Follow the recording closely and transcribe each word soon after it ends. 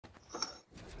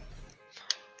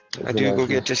I as do long go as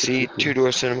get you're to see Two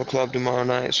Door Cinema Club tomorrow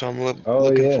night, so I'm Oh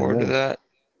looking yeah, forward to nice, that.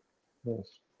 nice.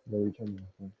 Very time.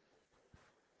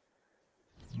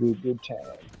 Be a good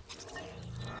time.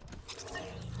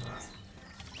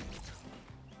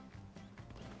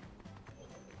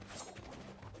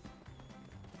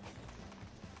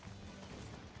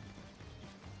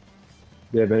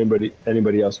 Do you have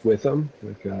anybody else with them,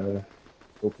 like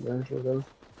openers or whatever?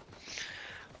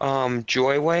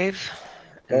 Joywave,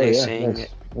 and Oh they yeah, sing nice.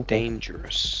 Okay.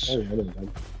 Dangerous. Oh yeah, I know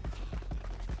them.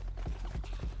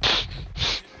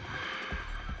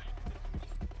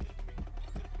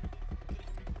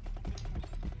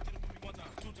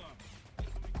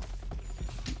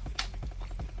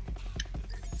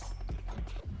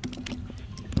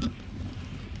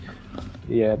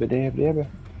 Yabba dabba dabba.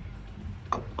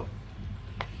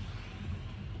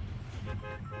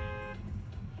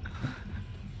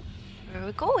 Where are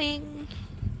we going?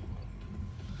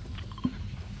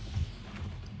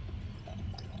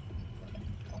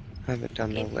 I haven't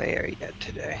done the Okay. layer yet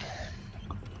today.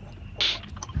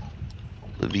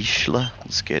 Lavishla,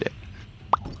 let's get it.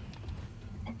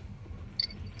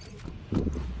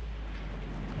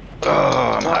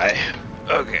 Oh my.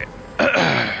 Okay.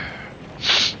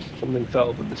 Something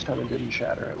fell, but this time it didn't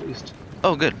shatter. At least.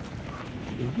 Oh, good.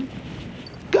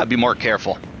 Gotta be more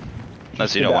careful.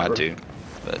 Unless you don't want to.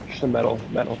 But Just a metal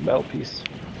piece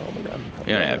on the ground.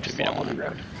 you don't have to if you don't On the want.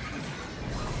 ground.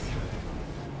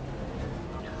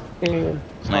 And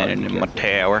Landing in my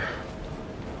tower.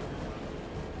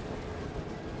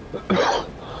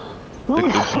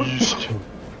 Like the beast.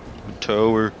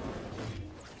 Tower.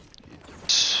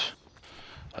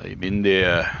 I'm in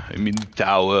there. I'm in the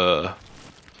tower.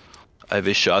 I have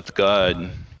a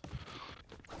shotgun.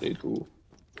 Very cool.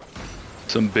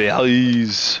 Some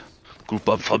berries. Group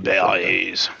up for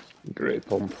berries. Great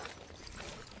pump.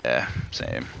 Yeah,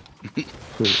 same.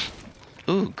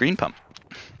 Ooh, green pump.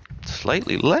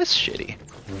 Slightly less shitty.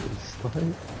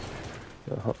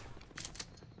 Uh-huh.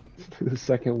 The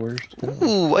second worst.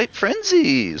 Ooh, white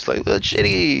frenzy. Slightly less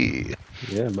shitty.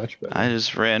 Yeah, much better. I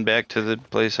just ran back to the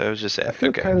place I was just at. I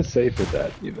feel kind of safe with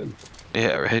that, even.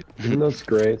 Yeah, right? Even though it's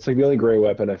gray. It's like the only gray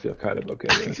weapon I feel kind of okay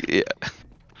with. Yeah.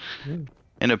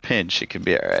 In a pinch, it could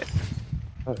be alright.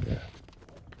 Oh, yeah.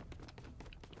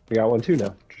 I got one too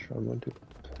now. Just found one too.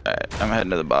 Alright, I'm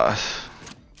heading to the boss.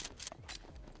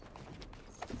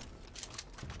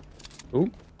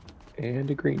 Ooh. And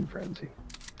a green frenzy.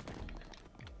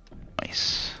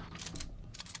 Nice.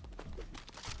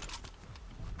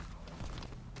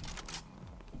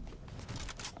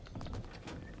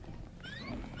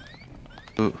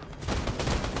 Ooh.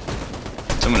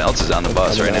 Someone else is on the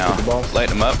boss right now. Light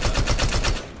him up.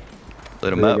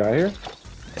 Lit him up. Guy here?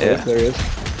 Yeah. Oh, there he is.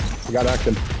 I got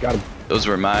him. Got him. Those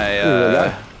were my,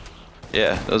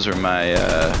 yeah, those were my,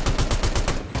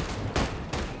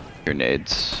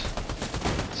 grenades.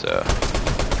 So,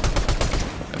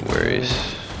 no worries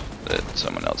that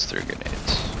someone else threw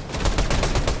grenades.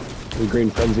 The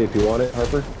green frenzy if you want it,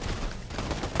 Harper.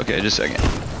 Okay, just a second.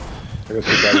 I guess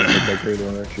you're probably take that green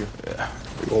one, aren't you? Yeah.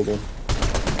 The old one.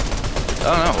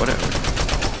 Oh no, whatever.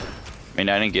 I mean,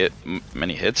 I didn't get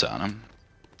many hits on him.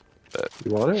 But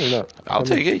you want it or not? I'll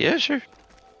take it, yeah, sure.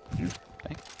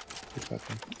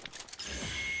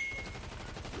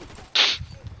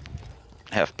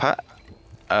 Half pot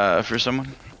for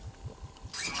someone.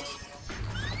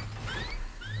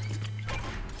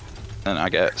 And I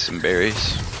got some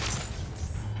berries.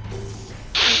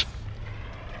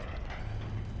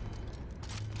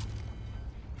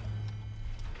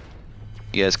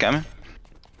 You guys coming?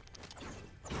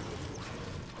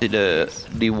 Did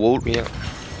the wolf? Yeah.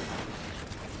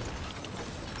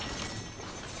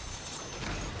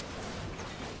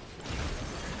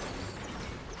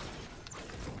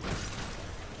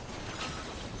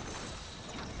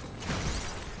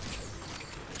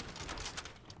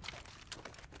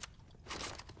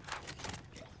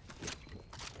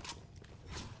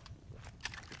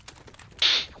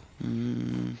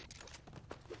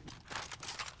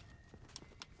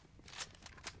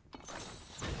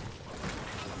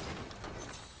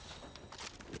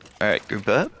 Alright, group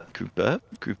up, group up,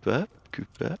 group up, group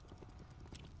up.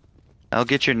 I'll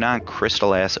get your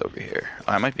non-crystal ass over here.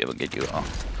 Oh, I might be able to get you all.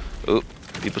 Oop,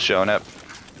 people showing up.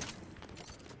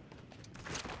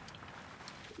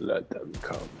 Let them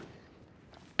come.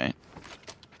 Okay.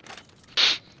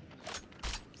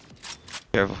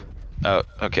 Careful. Oh,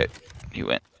 okay. He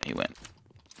went, he went,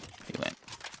 he went.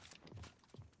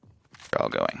 They're all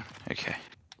going. Okay.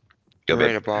 Go Right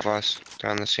back. above us,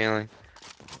 down the ceiling.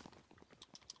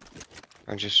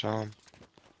 I just saw him.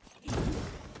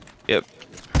 Yep.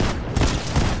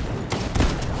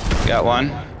 Got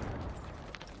one.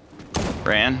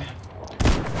 Ran.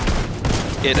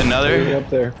 Hit Way another. up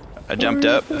there. I jumped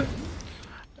up.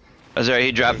 That's alright,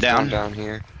 he dropped There's one down. down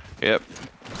here. Yep.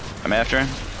 I'm after him.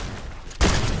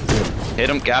 Hit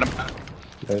him, got him.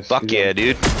 Nice. Fuck He's yeah, on.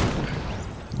 dude.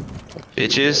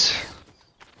 Bitches.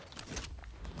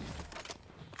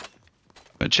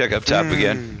 Gonna check up top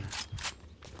again.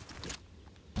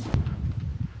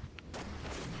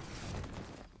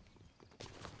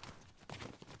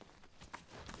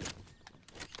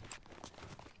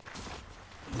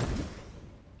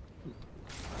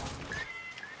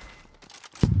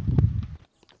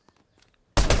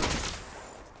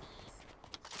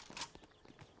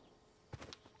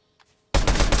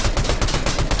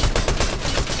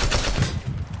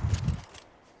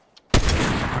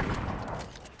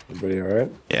 Everybody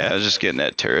alright? Yeah, I was just getting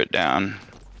that turret down.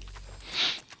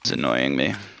 It's annoying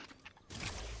me.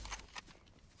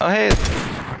 Oh hey,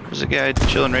 there's a guy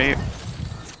chilling right here.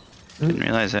 Didn't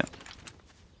realize that.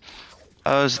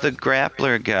 Oh, it's the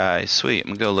grappler guy. Sweet,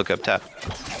 I'm gonna go look up top.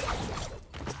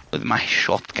 With my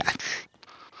shotgun.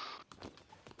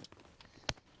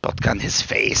 Shotgun his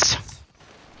face.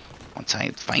 Once I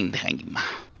find him.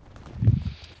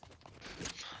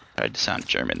 Tried to sound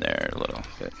German there a little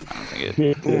bit. I don't think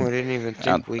it. Ooh, I didn't even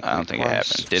think we I don't think it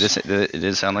happened. Did it? It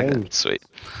did sound like that. Sweet.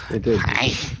 It did. I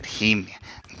him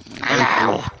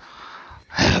now.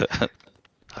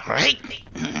 Right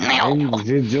now.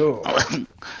 Joe.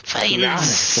 Fine, you.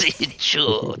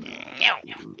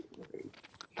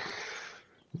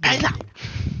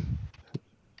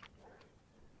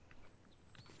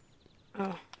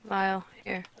 Oh, Lyle,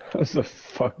 here. That's a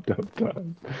fucked up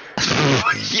time.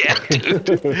 Yeah, dude.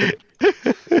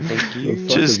 Thank you. The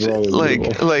fuck Just is wrong with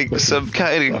people? like some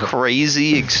kind of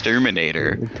crazy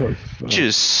exterminator, What the fuck?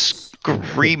 just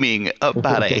screaming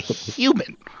about a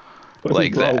human What is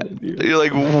like wrong that. with you? You're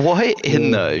like, what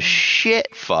in the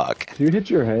shit? Fuck. Do you hit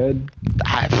your head?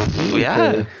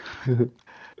 Yeah.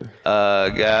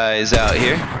 Guys out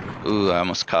here. Ooh, I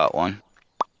almost caught one.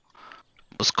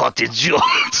 Almost caught the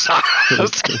Jones.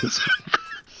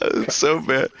 So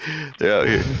bad. They're out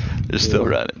here. They're still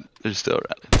running. They're still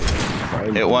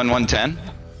running. Hit one 110.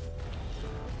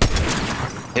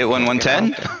 Hit one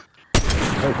 110.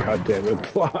 Oh god damn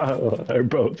it! They're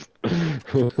both.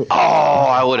 Oh,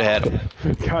 I would have had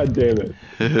him. God damn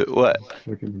it! What?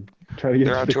 Fucking trying to get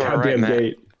They're to out the to our right, goddamn Matt.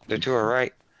 gate. They're to our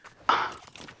right.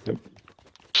 Yep.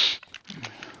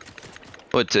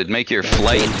 What, to make your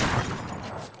flight?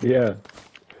 Yeah.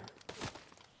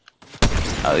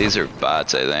 Oh, these are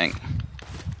bots, I think.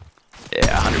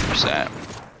 Yeah, 100%.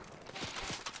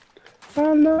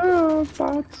 I love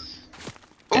bots.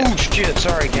 Oh shit!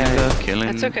 Sorry, You guys. love killing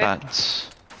That's okay. bots.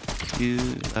 You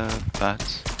love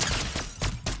bots.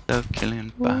 Love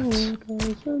killing bots. Oh,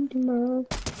 doesn't love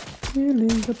killing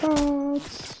the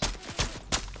bots.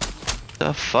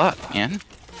 The fuck, man?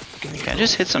 Can I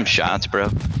just hit some shots, bro?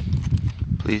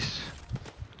 Please.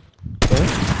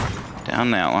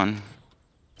 Down that one.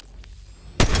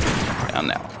 Down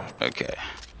that one. Okay.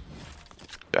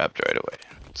 Dropped right away.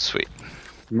 Sweet.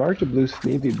 Marked a blue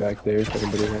Sneevy back there if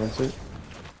anybody wants it.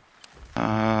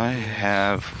 I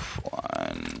have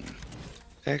one.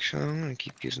 Actually, I'm gonna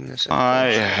keep using this. I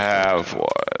have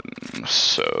one.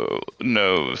 So,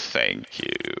 no thank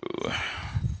you.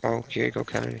 Oh, here you go,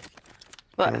 Kennedy.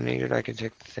 I What? don't need it. I can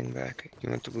take the thing back. You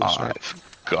want the blue snipe?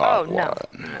 I've got Oh, no.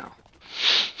 one. No.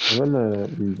 I'm gonna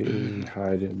be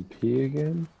hide and pee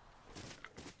again.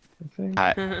 I think.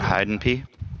 Hide and pee?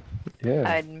 Yeah.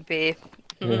 I'd be.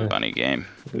 Yeah. Funny game.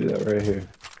 Do that right here.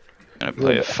 Gonna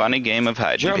play a funny game of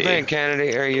hide and Jump in, pee.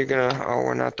 Kennedy, or you're gonna. Oh,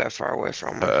 we're not that far away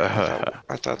from them.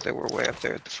 I thought they were way up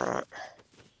there at the front.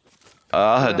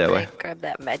 I'll head that way. Grab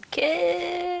that med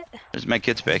kit. There's my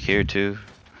kits back here too.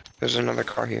 There's another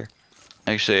car here.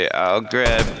 Actually, I'll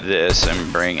grab this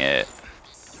and bring it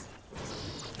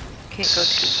Can't go too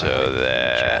so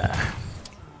that.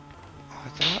 Oh, I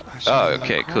thought I saw Oh, another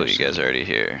okay, car cool. You guys are somewhere. already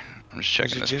here. I'm just Is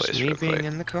checking it this just place me real being quick.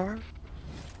 in the car?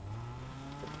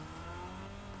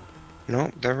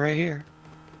 Nope, they're right here.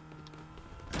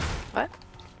 What?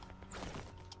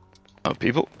 Oh,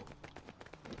 people.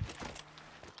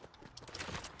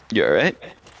 You alright?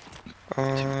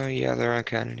 Yeah, they're on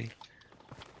Kennedy.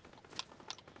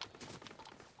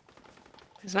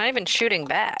 He's not even shooting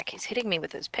back. He's hitting me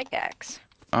with his pickaxe.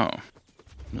 Oh.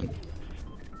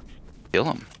 Kill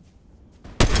him.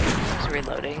 He's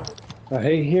reloading. I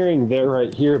hate hearing they're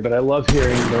right here, but I love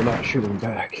hearing they're not shooting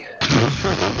back.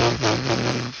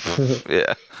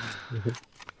 Yeah.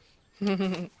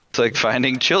 It's like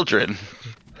finding children.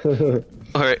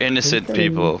 Or innocent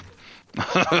people.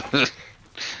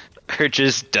 Or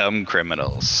just dumb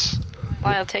criminals.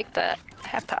 Well, I'll take that.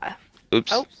 Hapa.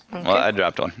 Oops. Oh, okay. Well, I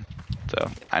dropped one, so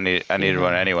I needed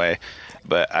one anyway,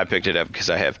 but I picked it up because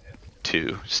I have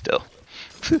 2 still.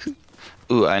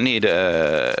 Ooh, I need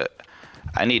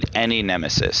any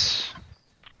nemesis.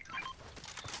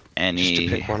 Just to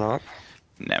pick one up.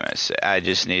 Nemesis. I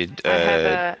just need I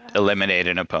have eliminate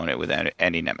an opponent with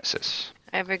any nemesis.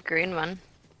 I have a green one.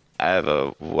 I have a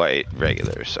white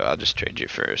regular, so I'll just trade you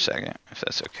for a second, if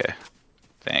that's okay.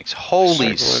 Thanks.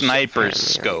 Holy Cyclist sniper and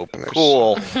scope. there's-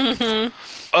 Cool.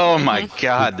 Oh my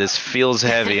god, this feels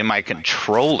heavy in my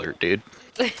controller, dude.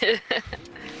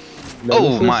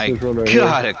 Oh Nemesis, my there's one right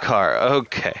god, a car.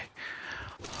 Okay.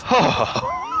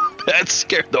 Oh, that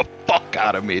scared the fuck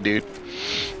out of me, dude.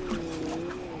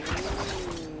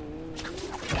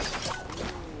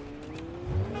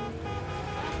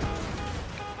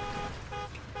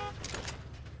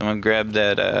 I'm gonna grab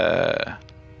that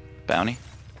bounty.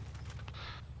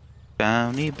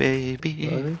 Bounty, baby.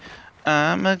 Bounty?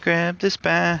 I'ma grab this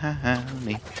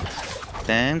bounty.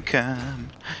 Then come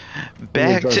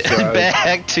back drunk to drive.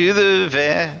 back to the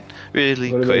van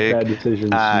really What are those bad quick.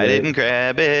 decisions? I you make? didn't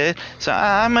grab it, so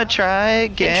I'ma try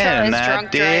again. Intro is I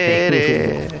drunk did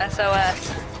it.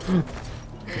 SOS.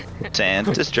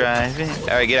 Santa's driving. All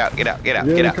right, get out, get out, get out,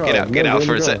 Get in get the out, car. get out, No, get get out in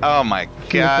for the a sec. car. Oh my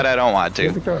god, I don't want Get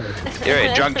in to. the car. You're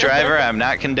right, drunk driver. I'm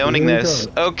not condoning Get in the this.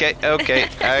 car. Okay, okay,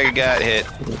 I got hit.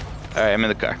 All right, I'm in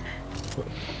the car.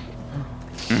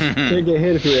 Can't get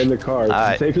hit if you're in the car. It's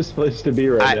I- the safest place to be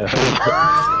right now.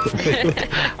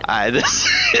 This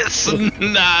is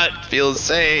not feel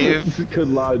safe. Good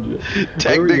logic. Where we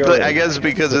Technically, going? I guess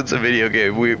because it's a video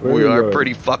game, we we are going?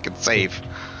 pretty fucking safe.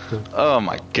 Oh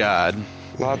my god.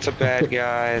 Lots of bad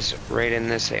guys right in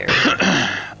this area.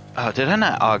 Oh, did I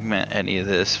not augment any of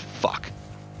this? Fuck.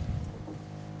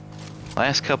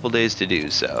 Last couple days to do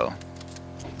so.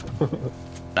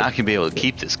 Now I can be able to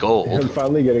keep this I'm gold.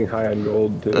 finally getting high on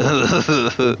gold too.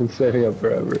 I've been saving up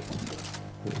forever.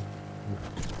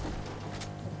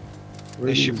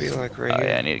 This should be like right Oh here.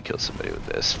 yeah, I need to kill somebody with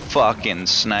this. Fucking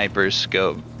sniper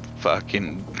scope.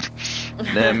 Fucking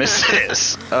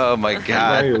nemesis. Oh my Now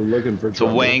god. you're looking for It's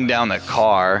trouble. weighing down the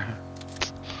car.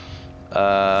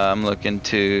 I'm looking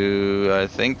to. I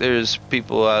think there's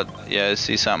people out. Yeah, I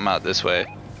see something out this way.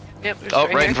 Yep. there's Oh,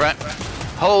 right in here. front.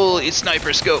 Holy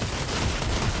sniper scope.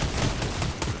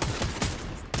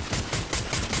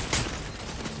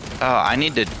 Oh, I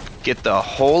need to get the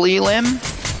holy limb?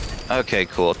 Okay,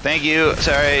 cool. Thank you.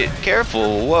 Sorry.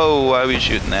 Careful. Whoa, why are we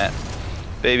shooting that?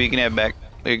 Baby, you can have it back.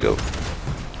 There you go.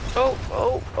 Oh,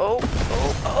 oh, oh,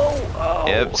 oh, oh, oh.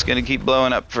 Yep, it's gonna keep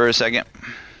blowing up for a second.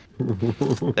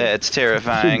 That's Should be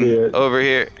terrifying. it. Over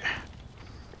here.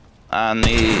 On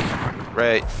the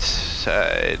right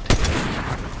side.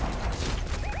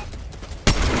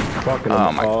 Fucking Oh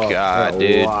them my up. God, Got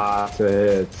dude. Lots of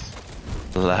hits.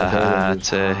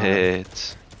 Lots of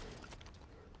hits.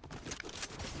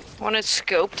 One is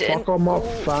scoped in. Fuck them up,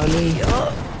 Fanny.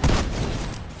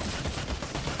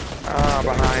 Ah,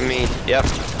 behind me. Yep.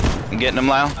 I'm getting him,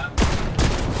 Lyle.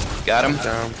 Got him.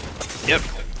 Down. Yep.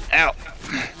 Out.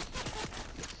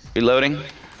 Reloading.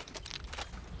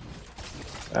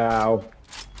 Ow.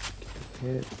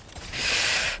 Hit.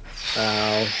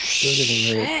 Ow. Still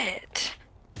getting hit. Shit.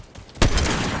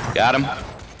 Got him.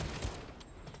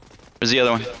 Where's the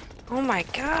other one? Oh my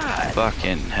god.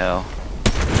 Fucking hell.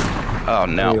 Oh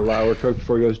Need a no. lower cook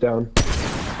before he goes down.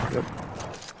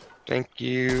 Thank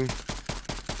you.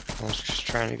 I was just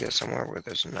trying to get somewhere where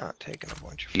there's not taking a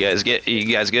bunch of. You guys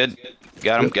good?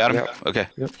 Got him? Yep. Got him? Yep. Okay.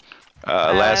 Yep.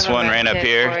 Last have a one med ran up kit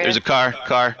here. for you. There's a car.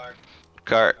 Okay.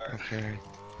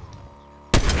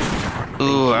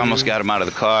 Ooh, I almost got him out of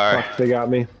the car. Fuck, they got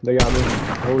me. They got me.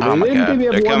 Oh, Oh my they didn't god. give me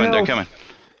They're one coming, they're health. coming.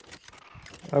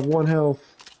 I have 1 health.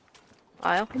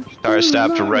 Lyle? Car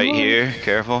stopped right here.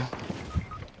 Careful.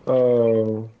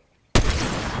 Oh.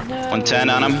 No. 110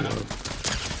 on him.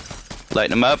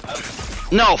 Lighten him up.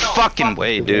 No fucking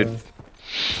way, dude.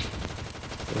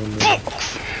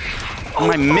 Am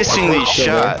I missing these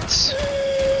shots?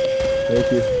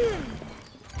 Thank you.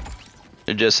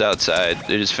 They're just outside.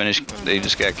 They just finished. They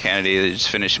just got Kennedy. They just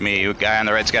finished me. A guy on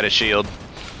the right's got a shield.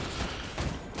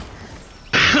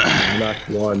 Knocked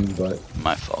one, but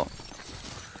My fault.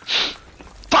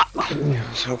 Fuck! I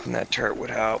was hoping that turret would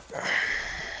help.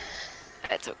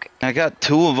 That's okay. I got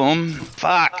 2 of them.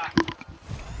 Fuck.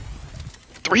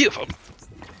 3 of them.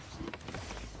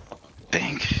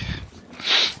 Think.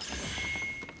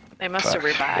 They must have Fuck.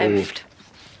 revived.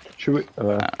 should we?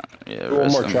 Yeah, One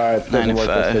rest more of them. try. If it doesn't work,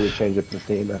 let's 95. maybe change up the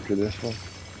theme after this one.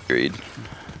 Agreed.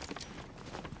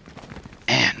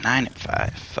 Man, 9 and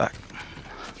 5. Fuck.